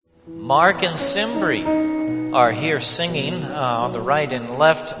Mark and Simbri are here singing on the right and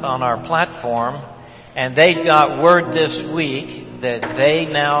left on our platform, and they got word this week that they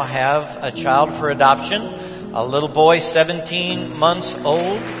now have a child for adoption, a little boy 17 months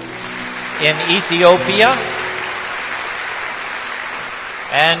old in Ethiopia,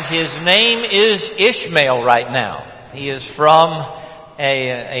 and his name is Ishmael right now. He is from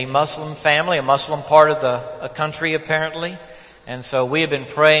a Muslim family, a Muslim part of the country apparently. And so we have been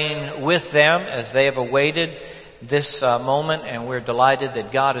praying with them as they have awaited this moment, and we're delighted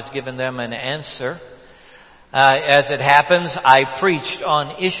that God has given them an answer. As it happens, I preached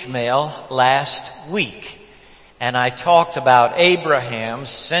on Ishmael last week, and I talked about Abraham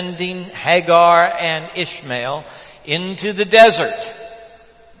sending Hagar and Ishmael into the desert,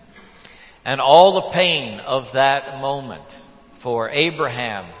 and all the pain of that moment for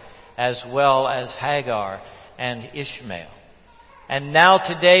Abraham as well as Hagar and Ishmael. And now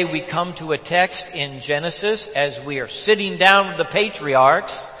today we come to a text in Genesis as we are sitting down with the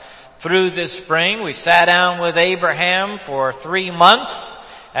patriarchs through this spring. We sat down with Abraham for 3 months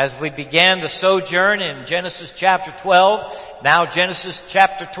as we began the sojourn in Genesis chapter 12. Now Genesis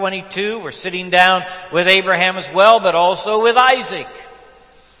chapter 22. We're sitting down with Abraham as well, but also with Isaac.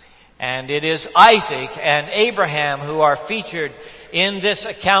 And it is Isaac and Abraham who are featured in this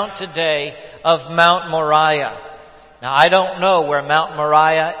account today of Mount Moriah. Now, I don't know where Mount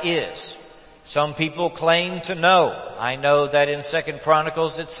Moriah is. Some people claim to know. I know that in 2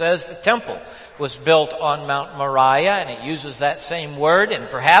 Chronicles it says the temple was built on Mount Moriah, and it uses that same word, and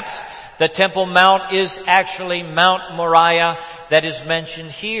perhaps the Temple Mount is actually Mount Moriah that is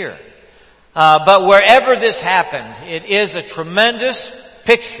mentioned here. But wherever this happened, it is a tremendous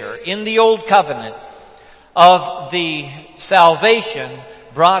picture in the Old Covenant of the salvation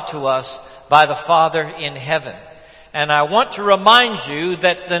brought to us by the Father in heaven. And I want to remind you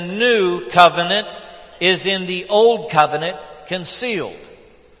that the new covenant is in the old covenant concealed.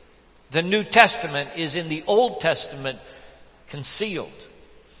 The New Testament is in the Old Testament concealed.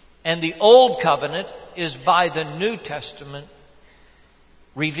 And the old covenant is by the New Testament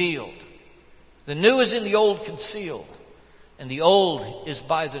revealed. The new is in the old concealed, and the old is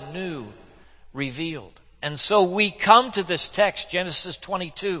by the new revealed. And so we come to this text, Genesis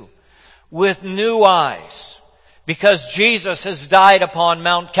 22, with new eyes. Because Jesus has died upon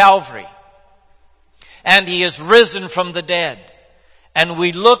Mount Calvary. And He is risen from the dead. And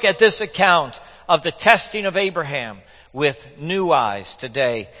we look at this account of the testing of Abraham with new eyes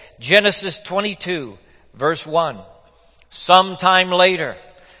today. Genesis 22, verse 1. Sometime later,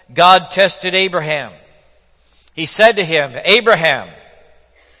 God tested Abraham. He said to him, "Abraham,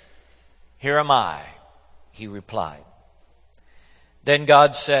 here am I," he replied. Then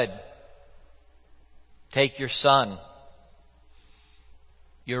God said, "Take your son,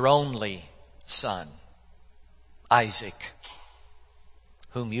 your only son, Isaac,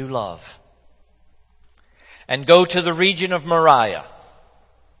 whom you love, and go to the region of Moriah.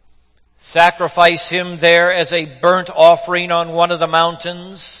 Sacrifice him there as a burnt offering on one of the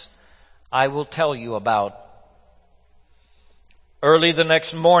mountains I will tell you about." Early the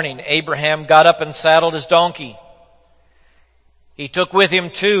next morning, Abraham got up and saddled his donkey. He took with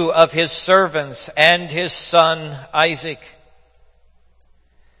him 2 of his servants and his son Isaac.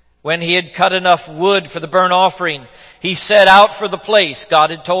 When he had cut enough wood for the burnt offering, he set out for the place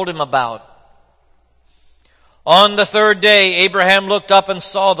God had told him about. On the 3rd day, Abraham looked up and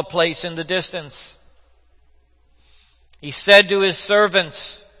saw the place in the distance. He said to his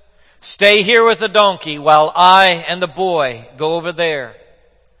servants, "Stay here with the donkey while I and the boy go over there.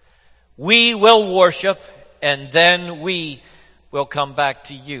 We will worship, and then we will come back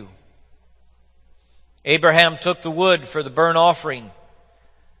to you." Abraham took the wood for the burnt offering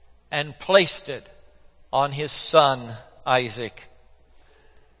and placed it on his son Isaac.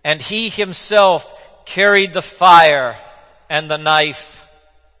 And he himself carried the fire and the knife.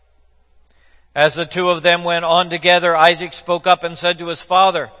 As the 2 of them went on together, Isaac spoke up and said to his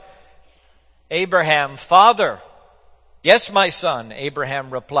father, "Abraham, father." "Yes, my son," Abraham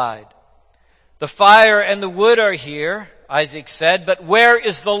replied. "The fire and the wood are here," Isaac said, "but where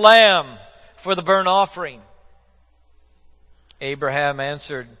is the lamb for the burnt offering?" Abraham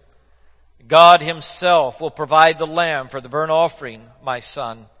answered, "God himself will provide the lamb for the burnt offering, my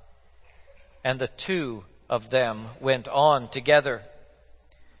son." And the 2 of them went on together.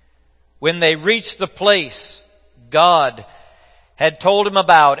 When they reached the place God had told him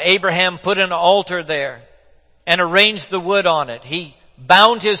about, Abraham put an altar there and arranged the wood on it. He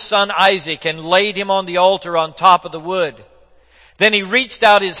bound his son Isaac and laid him on the altar on top of the wood. Then he reached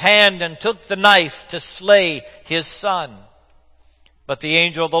out his hand and took the knife to slay his son. But the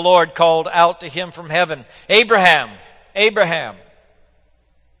angel of the Lord called out to him from heaven, Abraham, Abraham.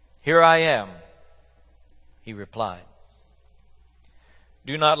 Here I am, he replied.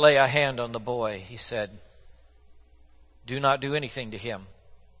 Do not lay a hand on the boy, he said. Do not do anything to him.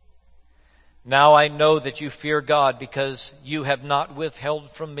 Now I know that you fear God because you have not withheld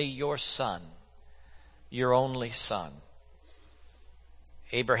from me your son, your only son.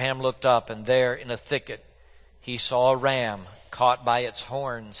 Abraham looked up, and there in a thicket he saw a ram caught by its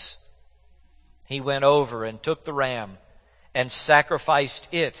horns. He went over and took the ram and sacrificed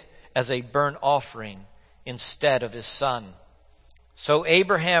it as a burnt offering instead of his son. So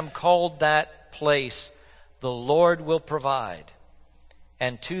Abraham called that place, the Lord will provide.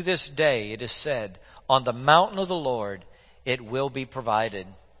 And to this day it is said, on the mountain of the Lord it will be provided.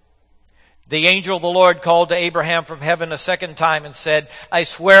 The angel of the Lord called to Abraham from heaven a second time and said, I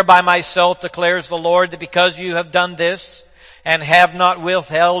swear by myself, declares the Lord, that because you have done this and have not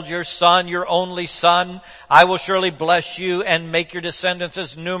withheld your son, your only son, I will surely bless you and make your descendants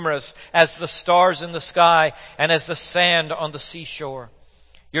as numerous as the stars in the sky and as the sand on the seashore.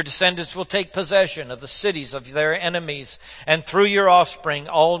 Your descendants will take possession of the cities of their enemies, and through your offspring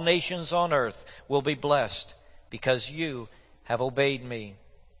all nations on earth will be blessed, because you have obeyed me.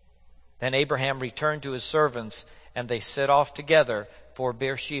 Then Abraham returned to his servants, and they set off together for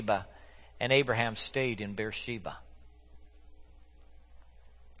Beersheba, and Abraham stayed in Beersheba.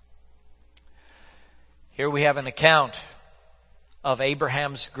 Here we have an account of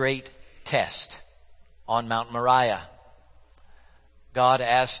Abraham's great test on Mount Moriah. God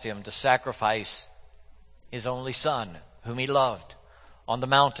asked him to sacrifice his only son, whom he loved, on the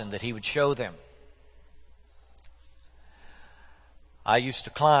mountain that he would show them. I used to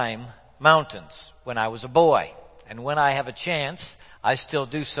climb mountains when I was a boy, and when I have a chance, I still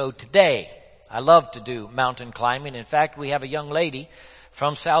do so today. I love to do mountain climbing. In fact, we have a young lady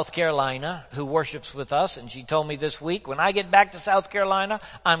from South Carolina who worships with us, and she told me this week, when I get back to South Carolina,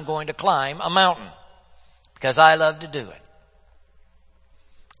 I'm going to climb a mountain because I love to do it.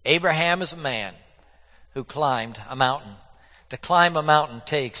 Abraham is a man who climbed a mountain. To climb a mountain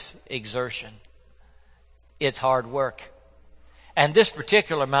takes exertion. It's hard work. And this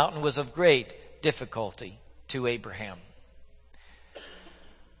particular mountain was of great difficulty to Abraham.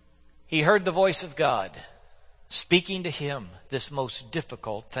 He heard the voice of God speaking to him this most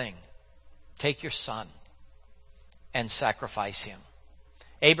difficult thing. Take your son and sacrifice him.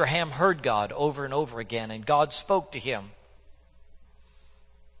 Abraham heard God over and over again, and God spoke to him.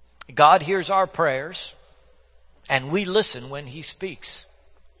 God hears our prayers, and we listen when he speaks.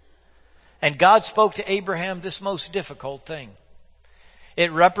 And God spoke to Abraham this most difficult thing.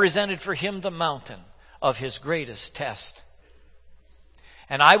 It represented for him the mountain of his greatest test.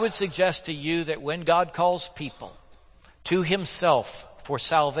 And I would suggest to you that when God calls people to himself for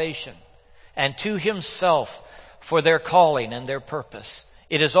salvation and to himself for their calling and their purpose,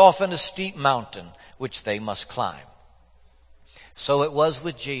 it is often a steep mountain which they must climb. So it was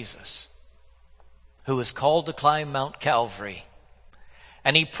with Jesus, who was called to climb Mount Calvary.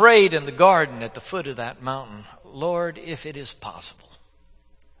 And he prayed in the garden at the foot of that mountain, Lord, if it is possible,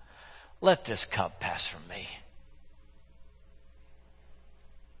 let this cup pass from me.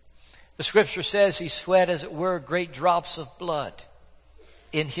 The scripture says he sweat, as it were, great drops of blood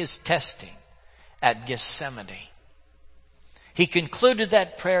in his testing at Gethsemane. He concluded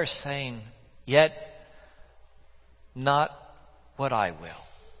that prayer saying, yet not what I will,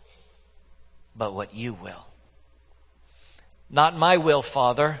 but what you will. Not my will,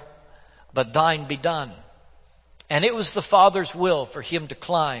 Father, but thine be done. And it was the Father's will for him to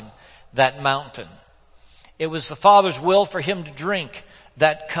climb that mountain. It was the Father's will for him to drink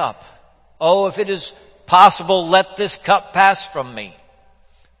that cup. Oh, if it is possible, let this cup pass from me.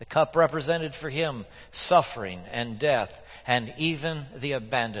 The cup represented for him suffering and death, and even the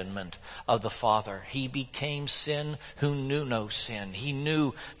abandonment of the Father. He became sin who knew no sin. He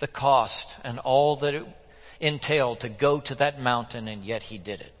knew the cost and all that it entailed to go to that mountain, and yet he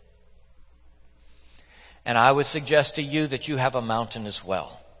did it. And I would suggest to you that you have a mountain as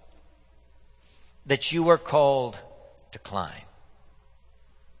well, that you are called to climb.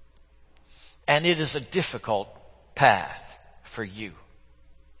 And it is a difficult path for you.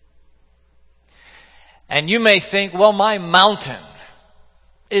 And you may think, well, my mountain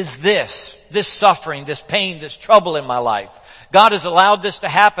is this suffering, this pain, this trouble in my life. God has allowed this to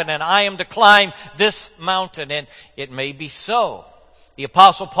happen, and I am to climb this mountain. And it may be so. The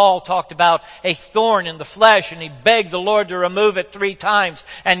Apostle Paul talked about a thorn in the flesh, and he begged the Lord to remove it 3 times.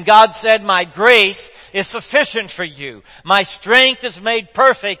 And God said, my grace is sufficient for you. My strength is made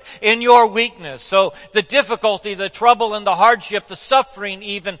perfect in your weakness. So the difficulty, the trouble, and the hardship, the suffering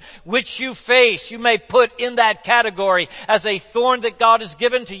even, which you face, you may put in that category as a thorn that God has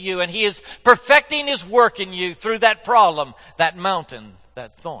given to you. And He is perfecting His work in you through that problem, that mountain,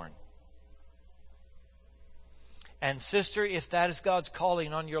 that thorn. And sister, if that is God's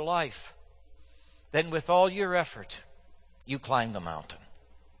calling on your life, then with all your effort, you climb the mountain.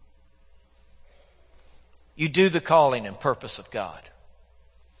 You do the calling and purpose of God.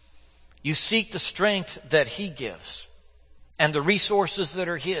 You seek the strength that He gives and the resources that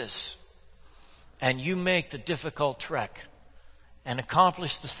are His. And you make the difficult trek and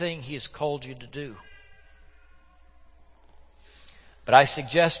accomplish the thing He has called you to do. But I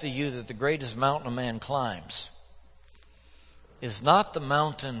suggest to you that the greatest mountain a man climbs is not the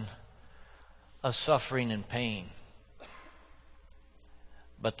mountain of suffering and pain,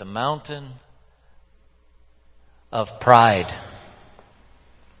 but the mountain of pride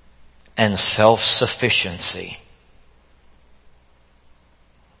and self-sufficiency.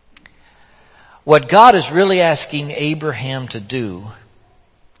 What God is really asking Abraham to do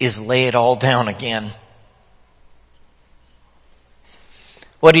is lay it all down again.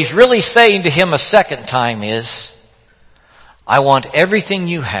 What He's really saying to him a second time is, I want everything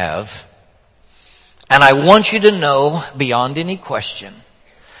you have, and I want you to know beyond any question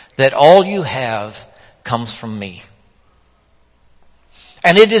that all you have comes from me.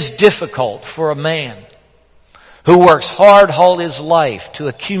 And it is difficult for a man who works hard all his life to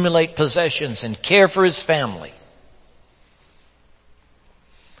accumulate possessions and care for his family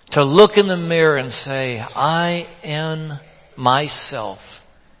to look in the mirror and say, I in myself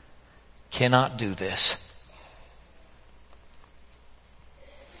cannot do this.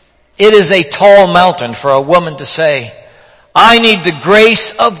 It is a tall mountain for a woman to say, I need the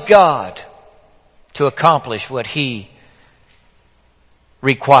grace of God to accomplish what He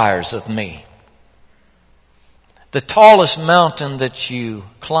requires of me. The tallest mountain that you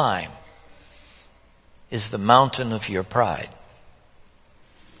climb is the mountain of your pride.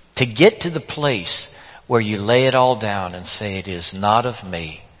 To get to the place where you lay it all down and say, it is not of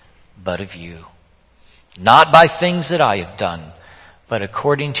me, but of you. Not by things that I have done, but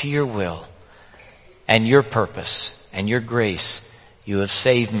according to your will and your purpose and your grace, you have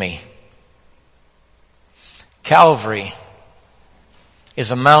saved me. Calvary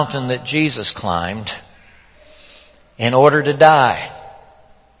is a mountain that Jesus climbed in order to die.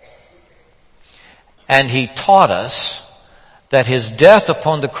 And He taught us that His death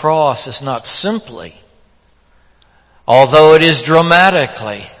upon the cross is not simply, although it is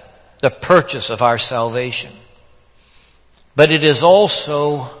dramatically, the purchase of our salvation, but it is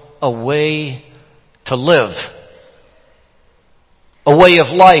also a way to live, a way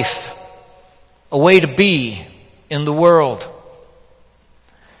of life, a way to be in the world.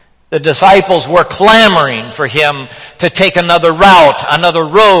 The disciples were clamoring for Him to take another route, another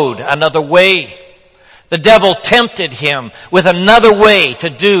road, another way. The devil tempted Him with another way to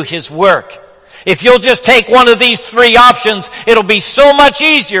do His work. If you'll just take one of these 3 options, it'll be so much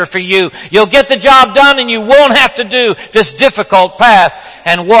easier for you. You'll get the job done and you won't have to do this difficult path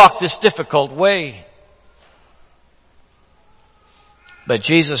and walk this difficult way. But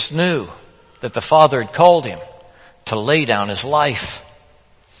Jesus knew that the Father had called Him to lay down His life.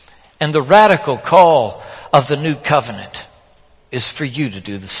 And the radical call of the new covenant is for you to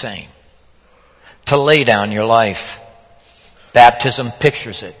do the same. To lay down your life. Baptism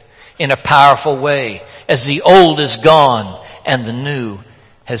pictures it in a powerful way as the old is gone and the new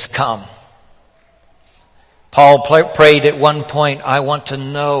has come. Paul prayed at one point, I want to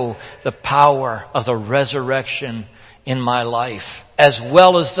know the power of the resurrection in my life, as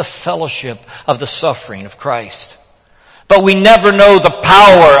well as the fellowship of the suffering of Christ. But we never know the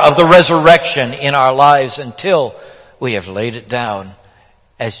power of the resurrection in our lives until we have laid it down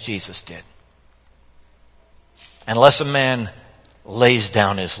as Jesus did. Unless a man lays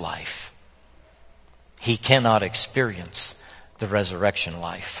down his life, he cannot experience the resurrection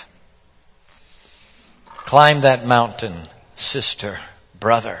life. Climb that mountain, sister,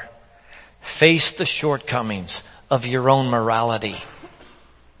 brother. Face the shortcomings of your own morality,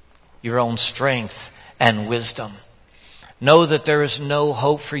 your own strength and wisdom. Know that there is no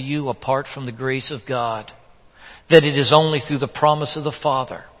hope for you apart from the grace of God. That it is only through the promise of the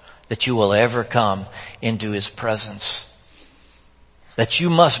Father that you will ever come into His presence. That you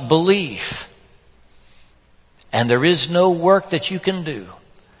must believe. And there is no work that you can do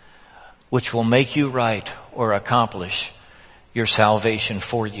which will make you right or accomplish your salvation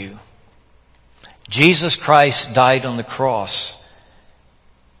for you. Jesus Christ died on the cross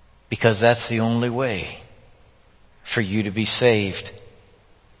because that's the only way for you to be saved.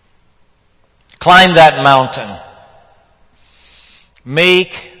 Climb that mountain.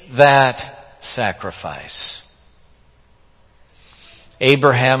 Make that sacrifice.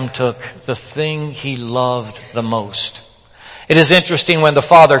 Abraham took the thing he loved the most. It is interesting when the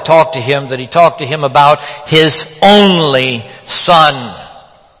father talked to him that he talked to him about his only son.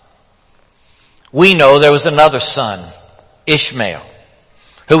 We know there was another son, Ishmael,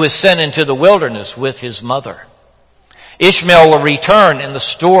 who was sent into the wilderness with his mother. Ishmael will return in the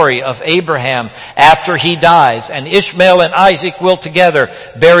story of Abraham after he dies, and Ishmael and Isaac will together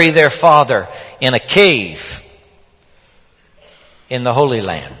bury their father in a cave in the Holy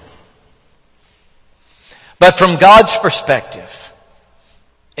Land. But from God's perspective,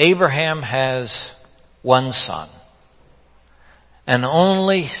 Abraham has one son, an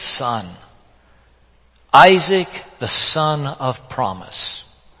only son, Isaac, the son of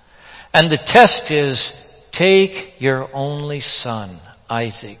promise. And the test is, take your only son,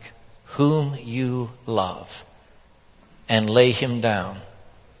 Isaac, whom you love, and lay him down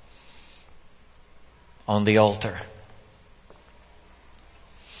on the altar.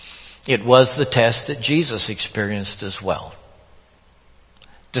 It was the test that Jesus experienced as well.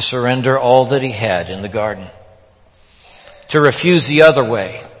 To surrender all that he had in the garden. To refuse the other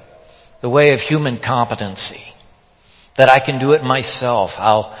way, the way of human competency. That I can do it myself.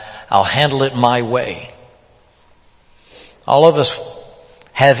 I'll handle it my way. All of us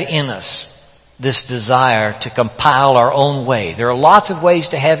have in us this desire to compile our own way. There are lots of ways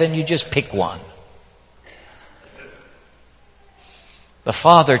to heaven, you just pick one. The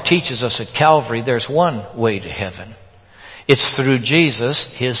Father teaches us at Calvary there's one way to heaven. It's through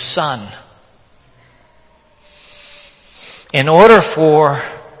Jesus, His Son. In order for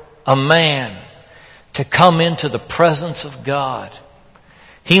a man to come into the presence of God,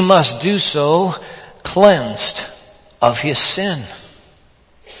 he must do so cleansed of his sin.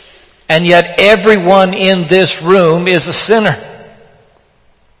 And yet everyone in this room is a sinner.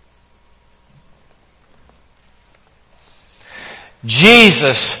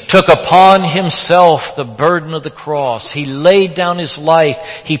 Jesus took upon himself the burden of the cross. He laid down his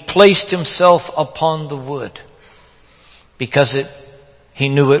life. He placed himself upon the wood because he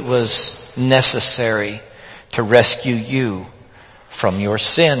knew it was necessary to rescue you from your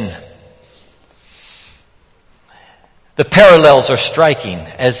sin. The parallels are striking.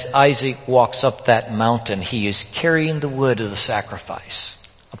 As Isaac walks up that mountain, he is carrying the wood of the sacrifice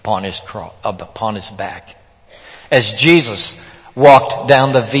upon his back. As Jesus walked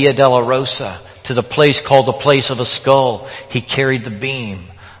down the Via Dolorosa to the place called the place of a skull, he carried the beam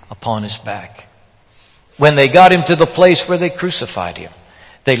upon his back. When they got him to the place where they crucified him,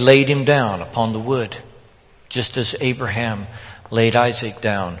 they laid him down upon the wood, just as Abraham laid Isaac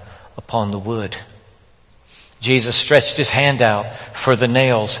down upon the wood. Jesus stretched his hand out for the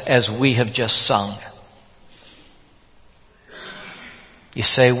nails as we have just sung. You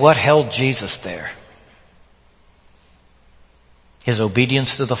say, what held Jesus there? His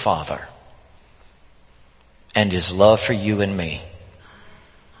obedience to the Father and his love for you and me.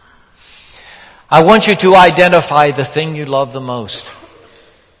 I want you to identify the thing you love the most.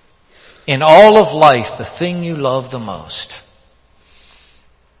 In all of life, the thing you love the most.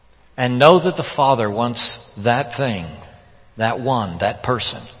 And know that the Father wants that thing, that one, that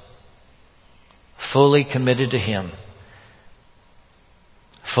person, fully committed to Him,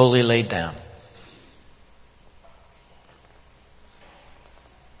 fully laid down.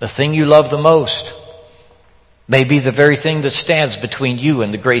 The thing you love the most may be the very thing that stands between you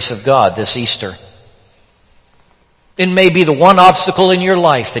and the grace of God this Easter. It may be the one obstacle in your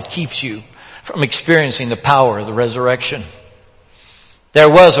life that keeps you from experiencing the power of the resurrection. There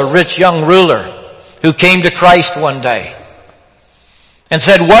was a rich young ruler who came to Christ one day and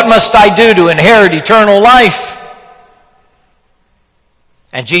said, "What must I do to inherit eternal life?"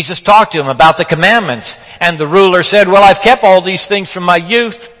 And Jesus talked to him about the commandments. And the ruler said, "Well, I've kept all these things from my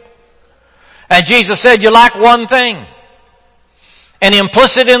youth." And Jesus said, "You lack one thing." And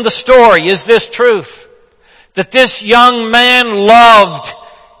implicit in the story is this truth, that this young man loved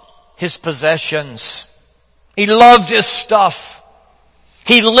his possessions. He loved his stuff.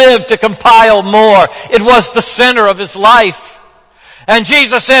 He lived to compile more. It was the center of his life. And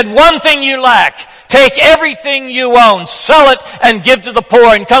Jesus said, "One thing you lack. Take everything you own, sell it, and give to the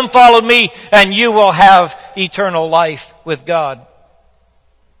poor, and come follow me, and you will have eternal life with God."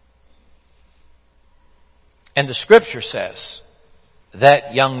 And the Scripture says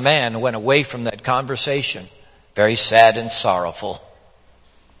that young man went away from that conversation very sad and sorrowful.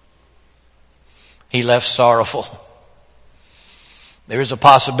 He left sorrowful. There is a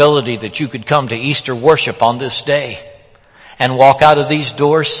possibility that you could come to Easter worship on this day and walk out of these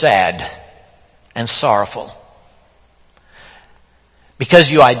doors sad and sorrowful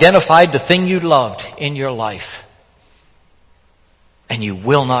because you identified the thing you loved in your life and you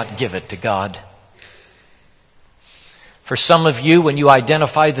will not give it to God. For some of you, when you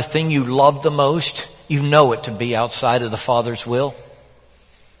identify the thing you love the most, you know it to be outside of the Father's will.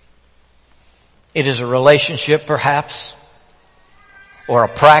 It is a relationship, perhaps, or a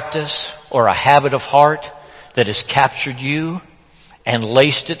practice, or a habit of heart that has captured you and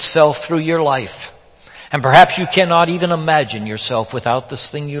laced itself through your life. And perhaps you cannot even imagine yourself without this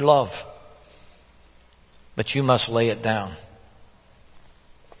thing you love. But you must lay it down.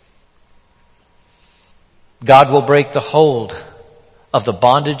 God will break the hold of the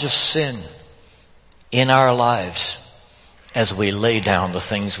bondage of sin in our lives as we lay down the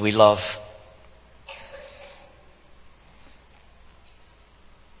things we love.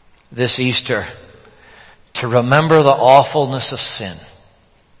 This Easter, to remember the awfulness of sin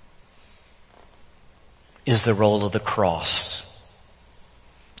is the role of the cross.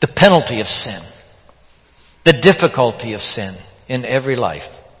 The penalty of sin. The difficulty of sin in every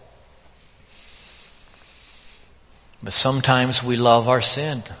life. But sometimes we love our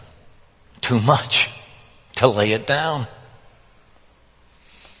sin too much to lay it down.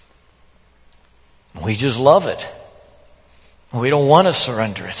 We just love it. We don't want to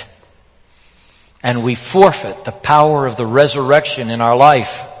surrender it. And we forfeit the power of the resurrection in our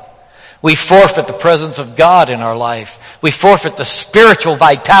life. We forfeit the presence of God in our life. We forfeit the spiritual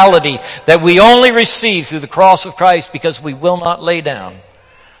vitality that we only receive through the cross of Christ because we will not lay down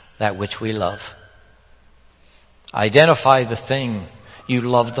that which we love. Identify the thing you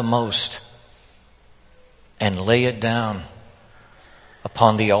love the most and lay it down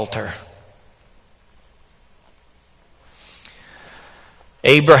upon the altar.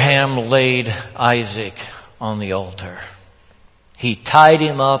 Abraham laid Isaac on the altar. He tied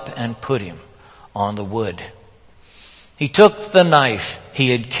him up and put him on the wood. He took the knife he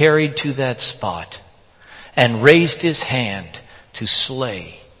had carried to that spot and raised his hand to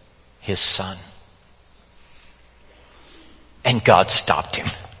slay his son. And God stopped him.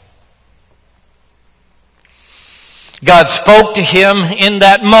 God spoke to him in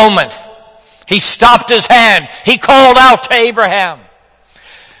that moment. He stopped his hand. He called out to Abraham,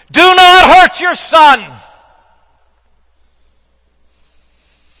 "Do not hurt your son."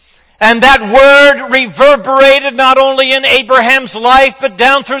 And that word reverberated not only in Abraham's life, but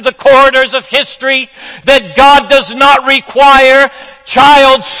down through the corridors of history, that God does not require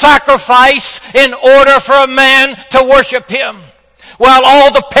child sacrifice in order for a man to worship Him. While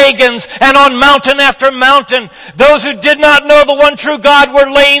all the pagans and on mountain after mountain, those who did not know the one true God were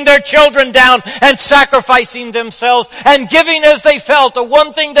laying their children down and sacrificing themselves and giving as they felt the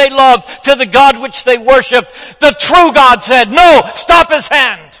one thing they loved to the God which they worshiped, the true God said, "No, stop his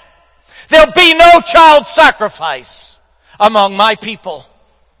hand. There'll be no child sacrifice among my people."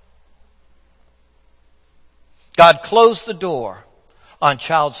 God closed the door on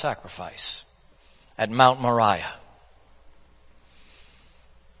child sacrifice at Mount Moriah.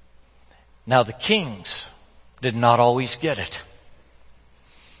 Now the kings did not always get it.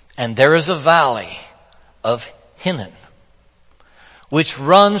 And there is a valley of Hinnom, which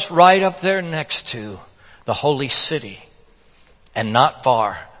runs right up there next to the holy city and not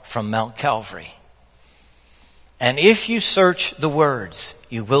far from Mount Calvary. And if you search the words,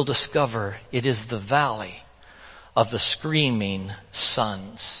 you will discover it is the valley of the screaming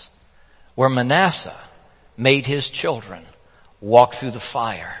sons, where Manasseh made his children walk through the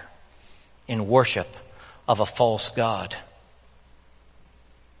fire in worship of a false god.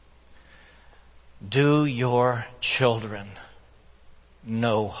 Do your children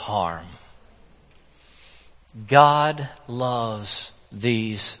no harm. God loves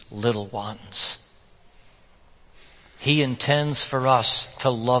these little ones. He intends for us to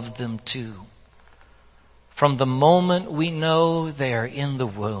love them too. From the moment we know they are in the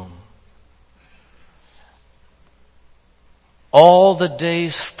womb, all the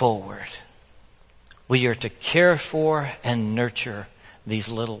days forward, we are to care for and nurture these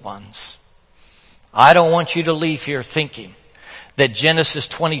little ones. I don't want you to leave here thinking that Genesis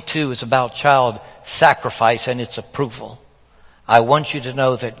 22 is about child sacrifice and its approval. I want you to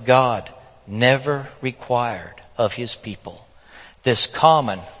know that God never required of His people this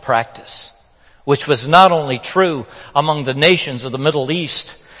common practice, which was not only true among the nations of the Middle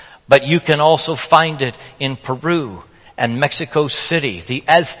East, but you can also find it in Peru and Mexico City, the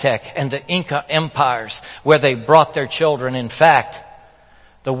Aztec and the Inca empires, where they brought their children. In fact,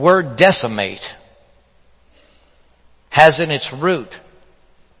 the word decimate has in its root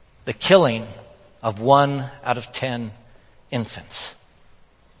the killing of 1 out of 10 infants.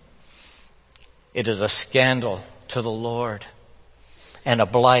 It is a scandal to the Lord and a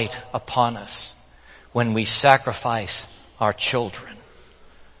blight upon us when we sacrifice our children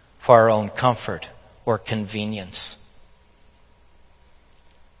for our own comfort or convenience.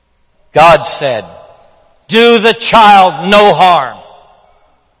 God said, "Do the child no harm."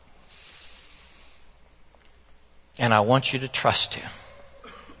 And I want you to trust Him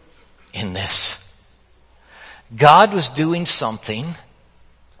in this. God was doing something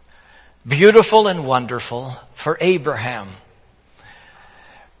beautiful and wonderful for Abraham.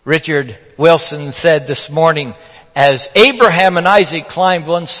 Richard Wilson said this morning, as Abraham and Isaac climbed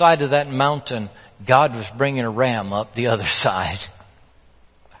one side of that mountain, God was bringing a ram up the other side.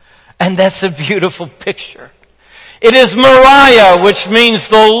 And that's a beautiful picture. It is Moriah, which means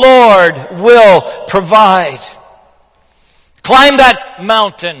the Lord will provide. Climb that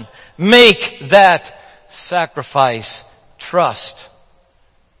mountain. Make that sacrifice. Trust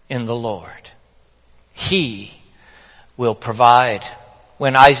in the Lord. He will provide.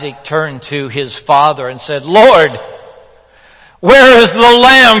 When Isaac turned to his father and said, "Lord, where is the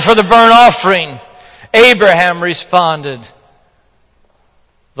lamb for the burnt offering?" Abraham responded,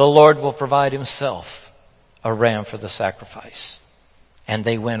 "The Lord will provide Himself a ram for the sacrifice." And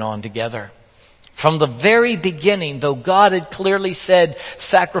they went on together. From the very beginning, though God had clearly said,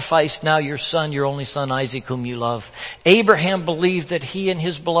 "Sacrifice now your son, your only son Isaac, whom you love," Abraham believed that he and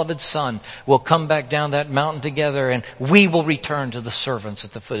his beloved son will come back down that mountain together, and we will return to the servants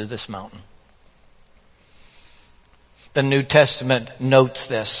at the foot of this mountain. The New Testament notes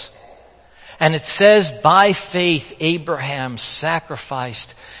this. And it says, by faith, Abraham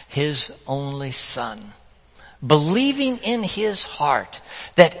sacrificed his only son, believing in his heart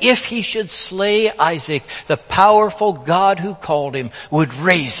that if he should slay Isaac, the powerful God who called him would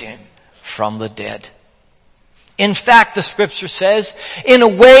raise him from the dead. In fact, the scripture says, in a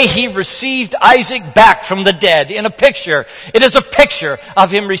way he received Isaac back from the dead. In a picture, it is a picture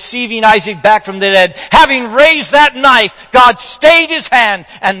of him receiving Isaac back from the dead. Having raised that knife, God stayed his hand,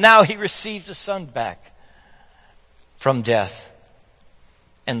 and now he receives a son back from death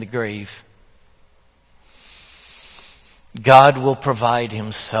and the grave. God will provide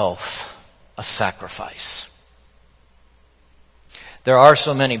Himself a sacrifice. There are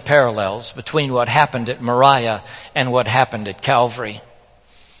so many parallels between what happened at Moriah and what happened at Calvary.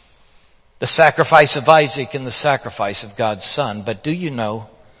 The sacrifice of Isaac and the sacrifice of God's Son. But do you know,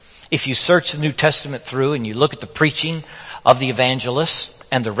 if you search the New Testament through and you look at the preaching of the evangelists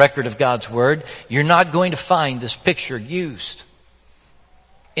and the record of God's Word, you're not going to find this picture used.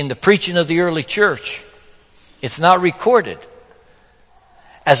 In the preaching of the early church, it's not recorded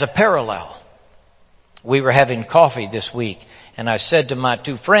as a parallel. We were having coffee this week, and I said to my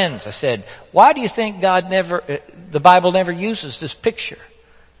two friends, I said, why do you think the Bible never uses this picture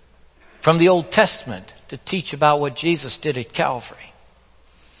from the Old Testament to teach about what Jesus did at Calvary?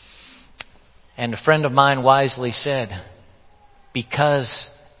 And a friend of mine wisely said,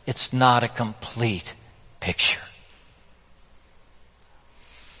 because it's not a complete picture.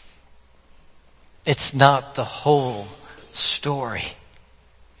 It's not the whole story.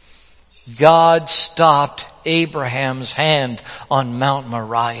 God stopped Abraham's hand on Mount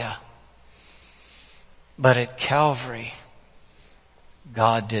Moriah. But at Calvary,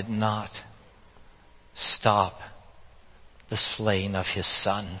 God did not stop the slaying of His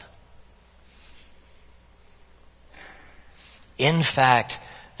Son. In fact,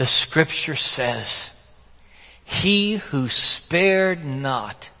 the Scripture says, He who spared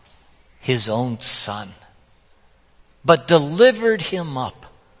not His own Son, but delivered Him up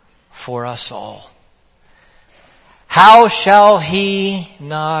for us all, how shall He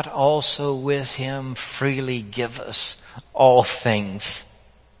not also with Him freely give us all things?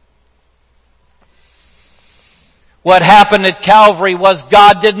 What happened at Calvary was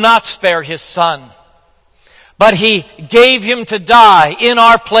God did not spare His Son, but He gave Him to die in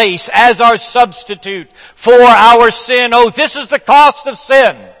our place as our substitute for our sin. Oh, this is the cost of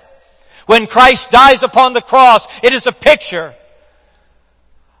sin. When Christ dies upon the cross, it is a picture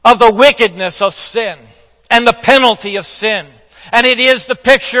of the wickedness of sin and the penalty of sin. And it is the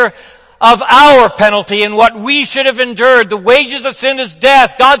picture of our penalty and what we should have endured. The wages of sin is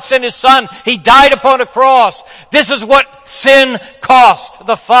death. God sent His Son. He died upon a cross. This is what sin cost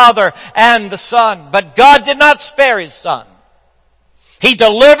the Father and the Son. But God did not spare His Son. He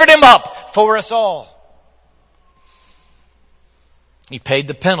delivered Him up for us all. He paid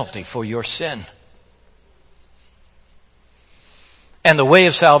the penalty for your sin. And the way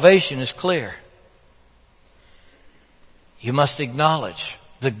of salvation is clear. You must acknowledge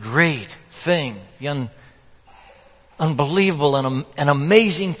the great thing, the unbelievable and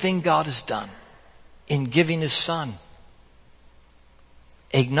amazing thing God has done in giving His Son.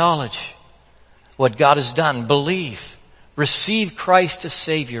 Acknowledge what God has done. Believe. Receive Christ as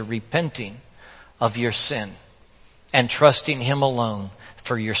Savior, repenting of your sin and trusting Him alone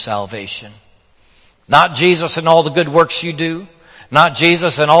for your salvation. Not Jesus and all the good works you do. Not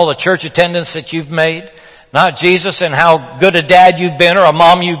Jesus and all the church attendance that you've made. Not Jesus and how good a dad you've been or a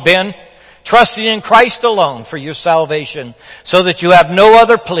mom you've been. Trusting in Christ alone for your salvation so that you have no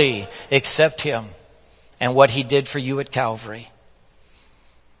other plea except Him and what He did for you at Calvary.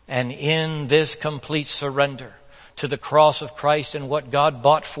 And in this complete surrender to the cross of Christ and what God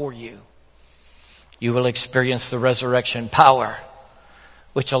bought for you, you will experience the resurrection power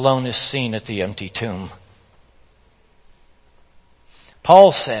which alone is seen at the empty tomb.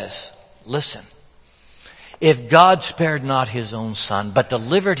 Paul says, listen, if God spared not His own Son, but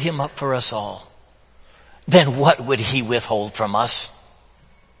delivered Him up for us all, then what would He withhold from us?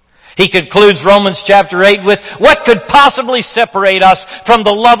 He concludes Romans chapter 8 with, what could possibly separate us from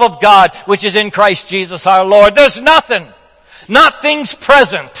the love of God which is in Christ Jesus our Lord? There's nothing. Not things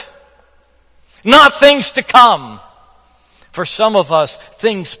present. Not things to come. For some of us,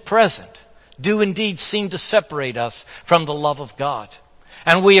 things present do indeed seem to separate us from the love of God.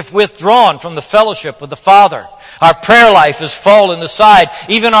 And we have withdrawn from the fellowship with the Father. Our prayer life has fallen aside.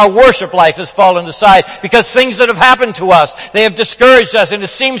 Even our worship life has fallen aside because things that have happened to us, they have discouraged us, and it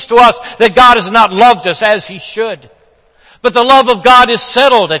seems to us that God has not loved us as He should. But the love of God is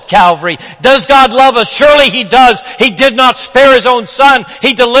settled at Calvary. Does God love us? Surely He does. He did not spare His own Son.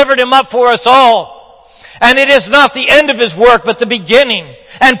 He delivered Him up for us all. And it is not the end of His work, but the beginning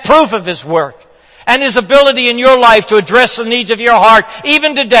and proof of His work. And His ability in your life to address the needs of your heart.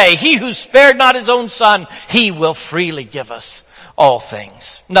 Even today, He who spared not His own Son, He will freely give us all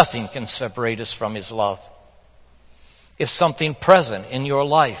things. Nothing can separate us from His love. If something present in your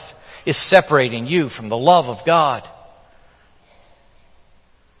life is separating you from the love of God,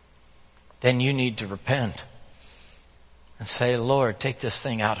 then you need to repent and say, Lord, take this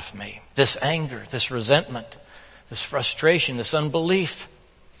thing out of me. This anger, this resentment, this frustration, this unbelief,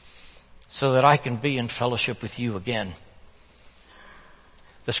 so that I can be in fellowship with You again.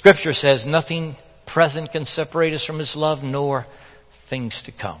 The Scripture says nothing present can separate us from His love, nor things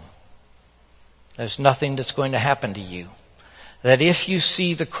to come. There's nothing that's going to happen to you that if you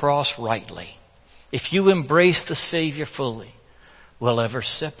see the cross rightly, if you embrace the Savior fully, will ever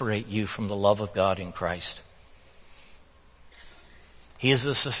separate you from the love of God in Christ. He is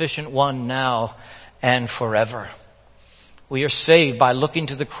the sufficient one now and forever. We are saved by looking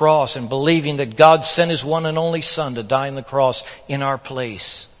to the cross and believing that God sent His one and only Son to die on the cross in our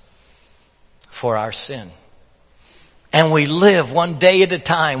place for our sin. And we live one day at a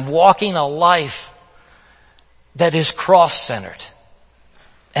time, walking a life that is cross-centered.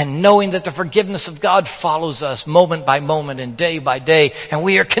 And knowing that the forgiveness of God follows us moment by moment and day by day. And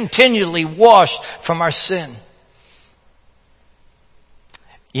we are continually washed from our sin.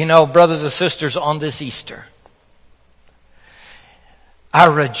 You know, brothers and sisters, on this Easter,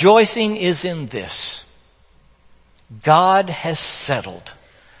 our rejoicing is in this. God has settled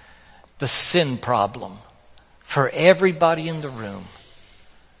the sin problem for everybody in the room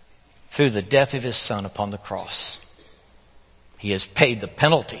through the death of His Son upon the cross. He has paid the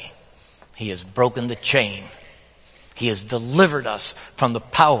penalty. He has broken the chain. He has delivered us from the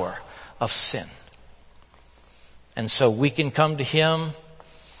power of sin. And so we can come to Him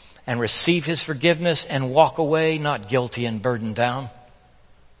and receive His forgiveness and walk away not guilty and burdened down,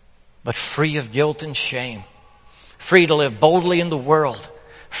 but free of guilt and shame, free to live boldly in the world,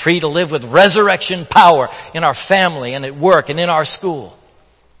 free to live with resurrection power in our family and at work and in our school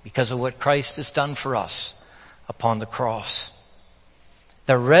because of what Christ has done for us upon the cross.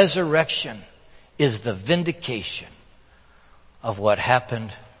 The resurrection is the vindication of what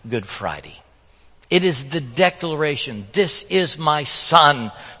happened Good Friday. It is the declaration, this is my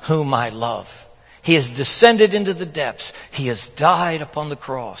Son whom I love. He has descended into the depths. He has died upon the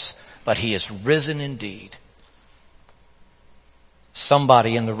cross, but He has risen indeed.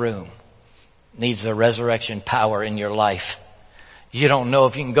 Somebody in the room needs the resurrection power in your life. You don't know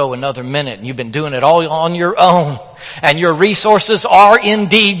if you can go another minute, and you've been doing it all on your own, and your resources are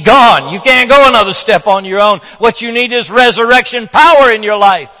indeed gone. You can't go another step on your own. What you need is resurrection power in your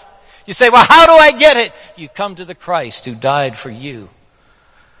life. You say, well, how do I get it? You come to the Christ who died for you,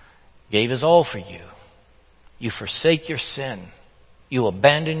 gave His all for you. You forsake your sin. You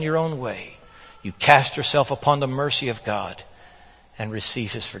abandon your own way. You cast yourself upon the mercy of God and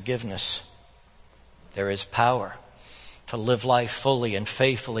receive His forgiveness. There is power to live life fully and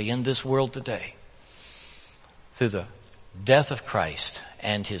faithfully in this world today through the death of Christ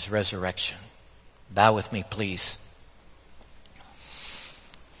and His resurrection. Bow with me, please.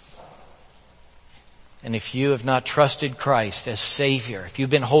 And if you have not trusted Christ as Savior, if you've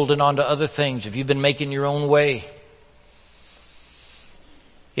been holding on to other things, if you've been making your own way,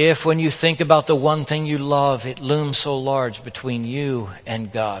 if when you think about the one thing you love, it looms so large between you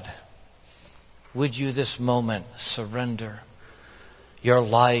and God, would you this moment surrender your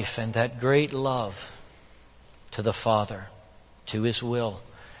life and that great love to the Father, to His will,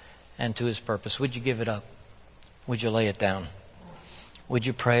 and to His purpose? Would you give it up? Would you lay it down? Would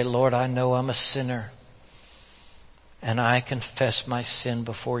you pray, Lord, I know I'm a sinner, and I confess my sin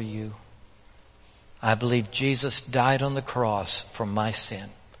before you. I believe Jesus died on the cross for my sin.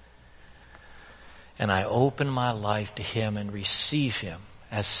 And I open my life to Him and receive Him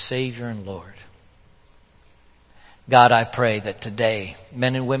as Savior and Lord. God, I pray that today,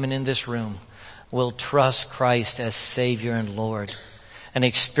 men and women in this room will trust Christ as Savior and Lord and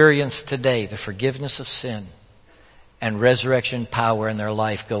experience today the forgiveness of sin and resurrection power in their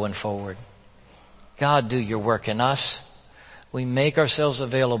life going forward. God, do your work in us. We make ourselves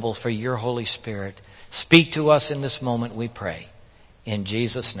available for your Holy Spirit. Speak to us in this moment, we pray. In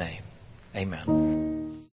Jesus' name, amen.